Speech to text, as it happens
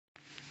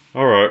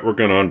Alright, we're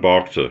going to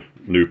unbox a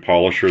new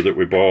polisher that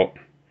we bought.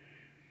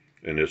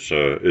 And it's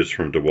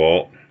from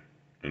DEWALT.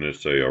 And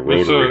it's a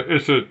rotary.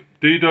 It's a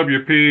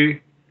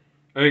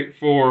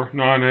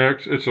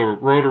DWP849X. It's a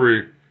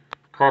rotary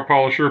car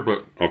polisher,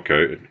 but...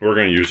 Okay, we're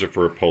going to use it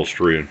for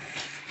upholstery and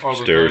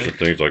stairs and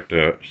things like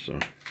that. So,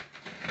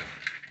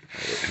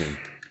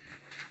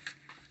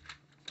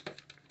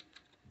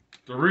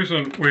 the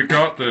reason we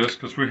got this,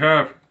 because we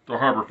have the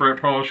Harbor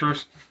Freight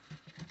polishers,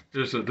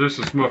 is that this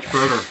is much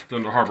better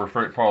than the Harbor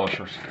Freight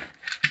polishers.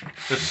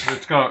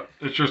 It's got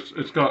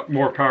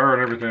more power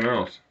and everything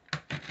else.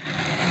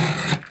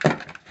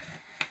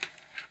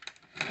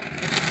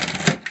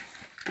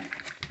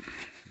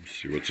 Let's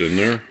see what's in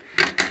there.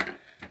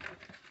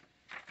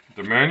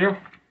 The manual,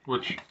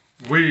 which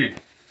we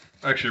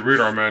actually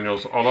read our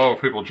manuals. A lot of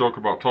people joke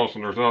about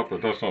tossing theirs out,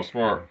 but that's not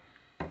smart.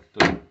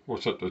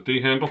 What's that, the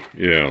D handle?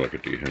 Yeah, like a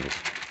D handle.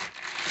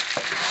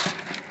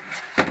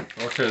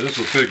 Okay, this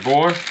is a big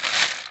boy.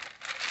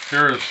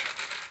 Here is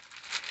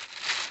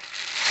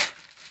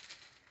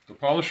the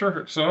polisher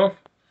itself.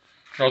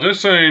 Now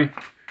this thing,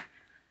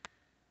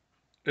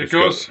 it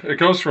goes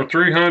from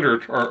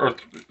 300 or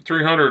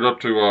 300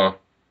 up to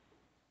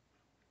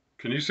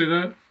can you see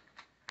that?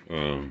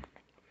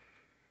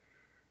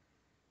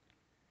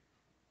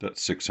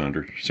 That's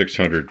 600.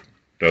 600.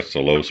 That's the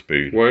low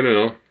speed. Wait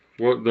now.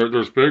 What?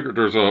 There's bigger.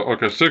 There's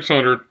okay,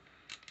 600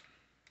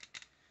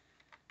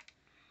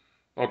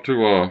 up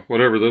to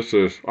whatever this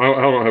is. I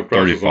don't have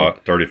glasses on.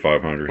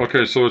 3,500.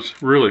 Okay, so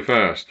it's really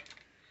fast.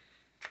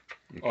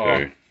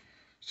 Okay.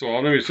 So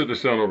let me sit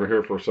this down over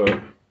here for a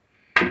second.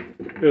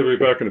 It'll be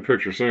back in the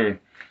picture soon.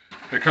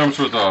 It comes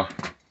with a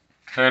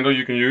handle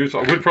you can use. I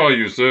would probably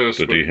use this.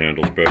 The D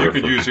handle's better. You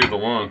can use either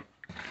one.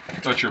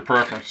 That's your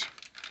preference.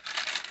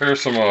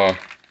 Here's some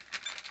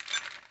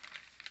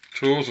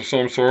tools of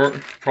some sort.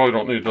 Probably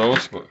don't need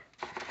those, but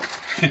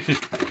and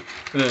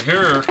then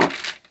here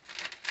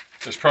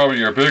is probably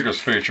your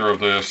biggest feature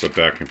of this. The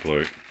backing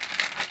plate.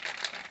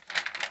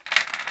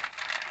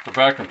 The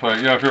backing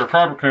plate. Yeah, if you're a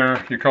carpet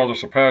cleaner, you call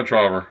this a pad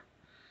driver.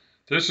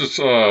 This is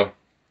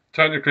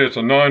technically it's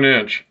a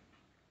 9-inch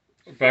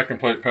backing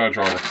plate pad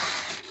driver.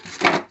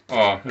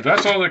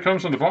 That's all that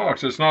comes in the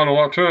box. It's not a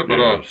lot to it, but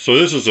yeah. So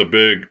this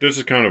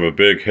is kind of a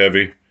big,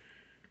 heavy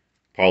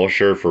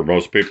polisher for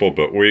most people,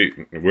 but we're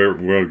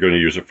going to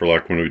use it for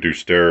like when we do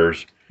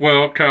stairs.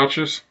 Well,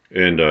 couches.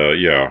 And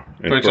yeah,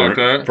 and things like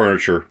that.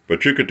 Furniture,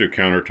 but you could do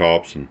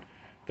countertops and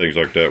things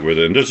like that with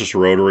it. And this is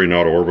rotary,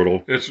 not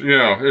orbital. It's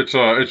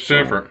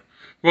different.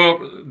 Well,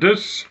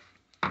 this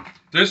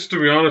to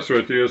be honest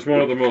with you is one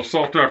of the most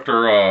sought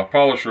after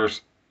polishers,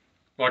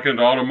 like in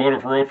the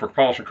automotive world for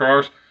polishing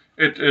cars.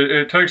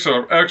 It takes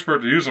an expert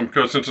to use them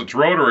because since it's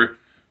rotary,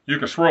 you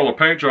can swirl a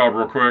paint job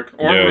real quick.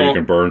 Yeah, you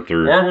can burn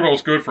through. Orbital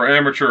is good for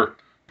amateur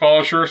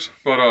polishers,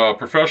 but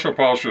professional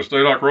polishers, they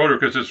like rotary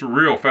because it's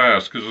real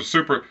fast. Because it's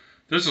super.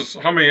 This is,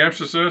 how many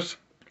amps is this?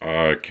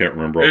 I can't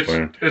remember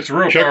offhand. It's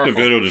real Check powerful.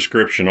 the video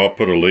description. I'll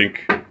put a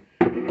link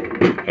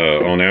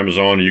on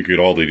Amazon. You get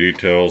all the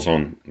details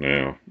on,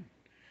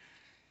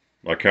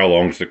 like how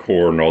long's the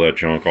cord and all that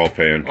junk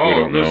offhand. Oh, we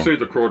don't know. Let's see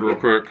the cord real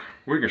quick.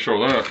 We can show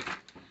that.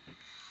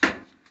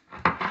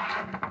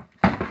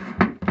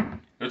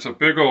 It's a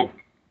big old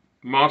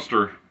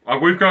monster.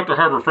 We've got the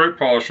Harbor Freight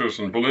polishers,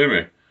 and believe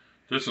me,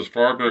 this is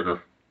far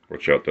bigger.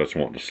 Watch out, that's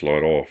wanting to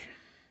slide off.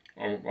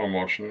 I'm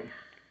watching it.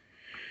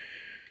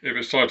 If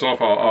it slides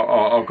off,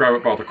 I'll grab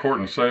it by the cord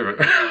and save it.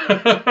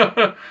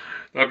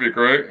 That'd be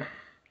great.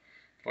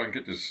 If I can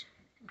get this.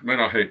 Man,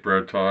 I hate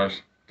bread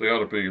ties. They ought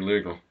to be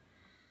illegal.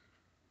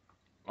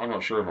 I'm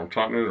not sure if I'm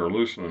tightening it or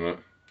loosening it.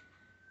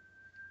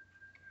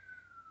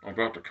 I'm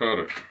about to cut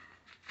it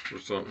or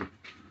something.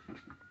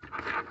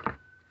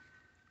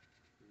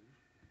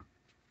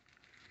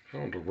 How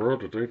in the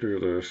world did they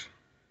do this?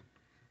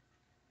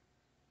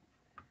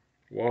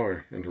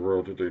 Why in the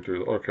world did they do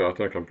that? Okay, I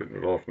think I'm getting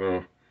it off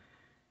now.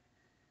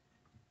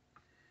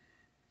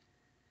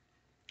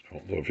 I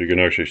don't know if you can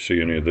actually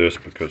see any of this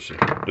because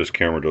this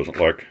camera doesn't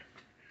like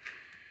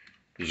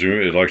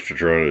zoom. It likes to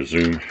try to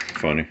zoom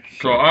funny.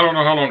 So I don't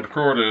know how long the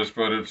cord is,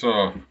 but it's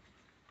and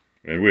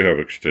we have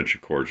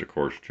extension cords, of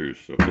course, too.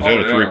 So is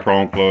that a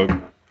 3-prong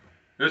plug?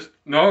 It's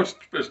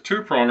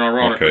 2-prong,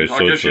 ironically. Okay, so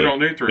I guess you don't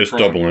need 3-prong. It's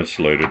double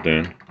insulated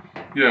then.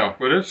 Yeah,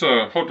 but it's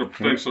hold the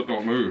things that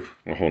don't move.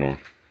 Well, hold on.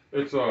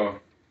 It's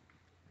well,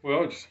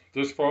 it's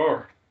this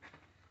far.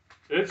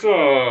 It's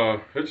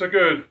a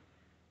good.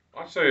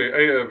 I'd say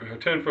a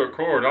 10-foot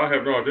cord. I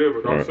have no idea,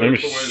 but I'll say let me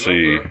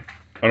see.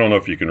 I don't know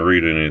if you can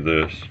read any of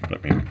this.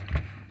 Let me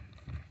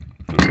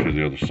go to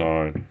the other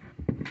side.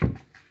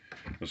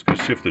 Let's go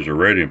see if there's a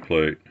rating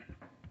plate.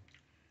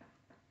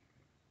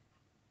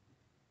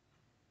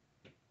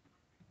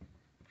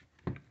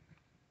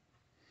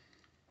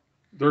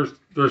 There's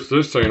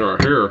this thing right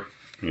here.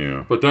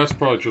 Yeah. But that's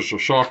probably just a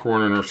shock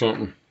warning or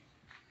something.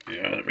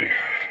 Yeah, let me.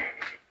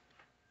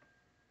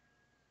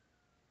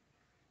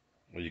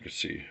 Well, you can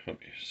see. Let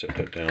me set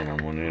that down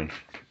on one end.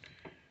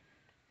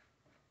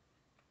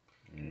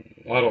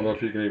 I don't know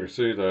if you can even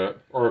see that,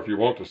 or if you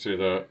want to see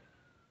that.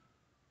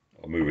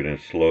 move it in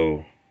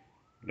slow.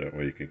 That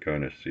way you can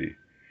kind of see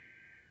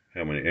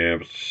how many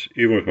amps.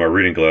 Even with my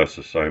reading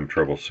glasses, I have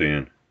trouble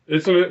seeing.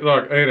 Isn't it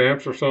like 8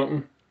 amps or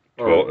something?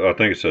 12, I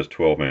think it says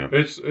 12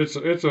 amps.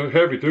 It's a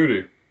heavy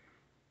duty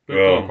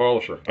Well,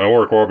 polisher. My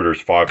Oreck Orbiter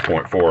is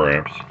 5.4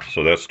 amps,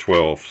 so that's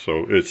 12.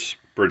 So it's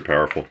pretty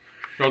powerful.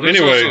 Now this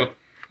anyway,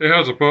 it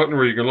has a button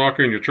where you can lock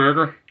in your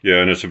trigger. Yeah,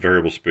 and it's a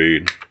variable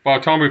speed. By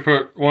the time we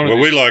put one of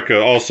Well, these... we like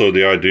also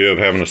the idea of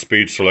having a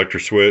speed selector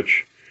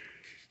switch,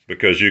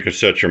 because you can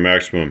set your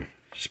maximum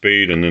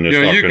speed, and then it's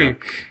not going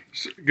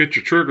to... get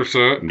your trigger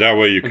set. That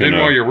way you can... And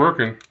then while you're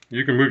working,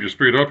 you can move your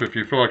speed up if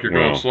you feel like you're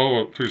going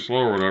too slow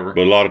or whatever.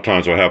 But a lot of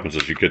times what happens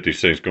is you get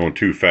these things going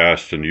too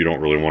fast, and you don't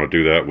really want to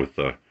do that with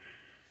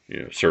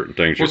certain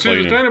things you're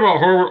cleaning. The thing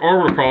about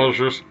Orbiter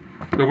polishers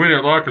that we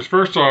didn't like is,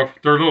 first off,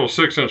 they're little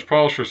 6-inch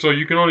polishers, so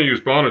you can only use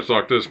bonnets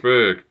like this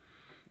big,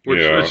 which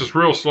is just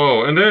real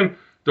slow. And then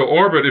the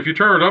Orbit, if you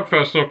turn it up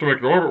fast enough to make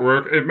the Orbit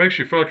work, it makes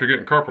you feel like you're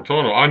getting carpal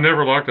tunnel. I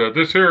never liked that.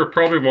 This here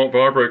probably won't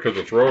vibrate because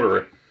it's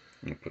rotary.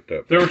 Put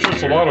that there was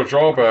just a lot of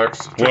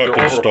drawbacks to we'll the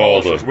Orbiter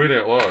polishers we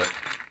didn't like.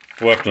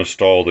 We'll have to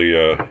install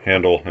the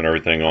handle and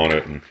everything on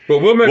it. But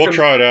we'll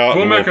try it out.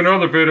 We'll make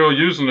another video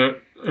using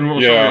it, and we'll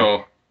show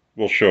y'all.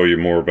 We'll show you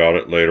more about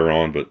it later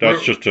on, but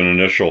that's just an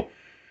initial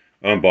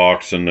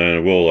unbox, and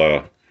then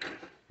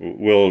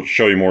we'll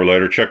show you more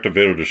later. Check the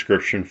video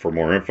description for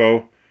more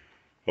info.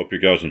 Hope you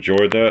guys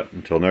enjoyed that.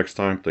 Until next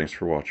time, thanks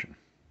for watching.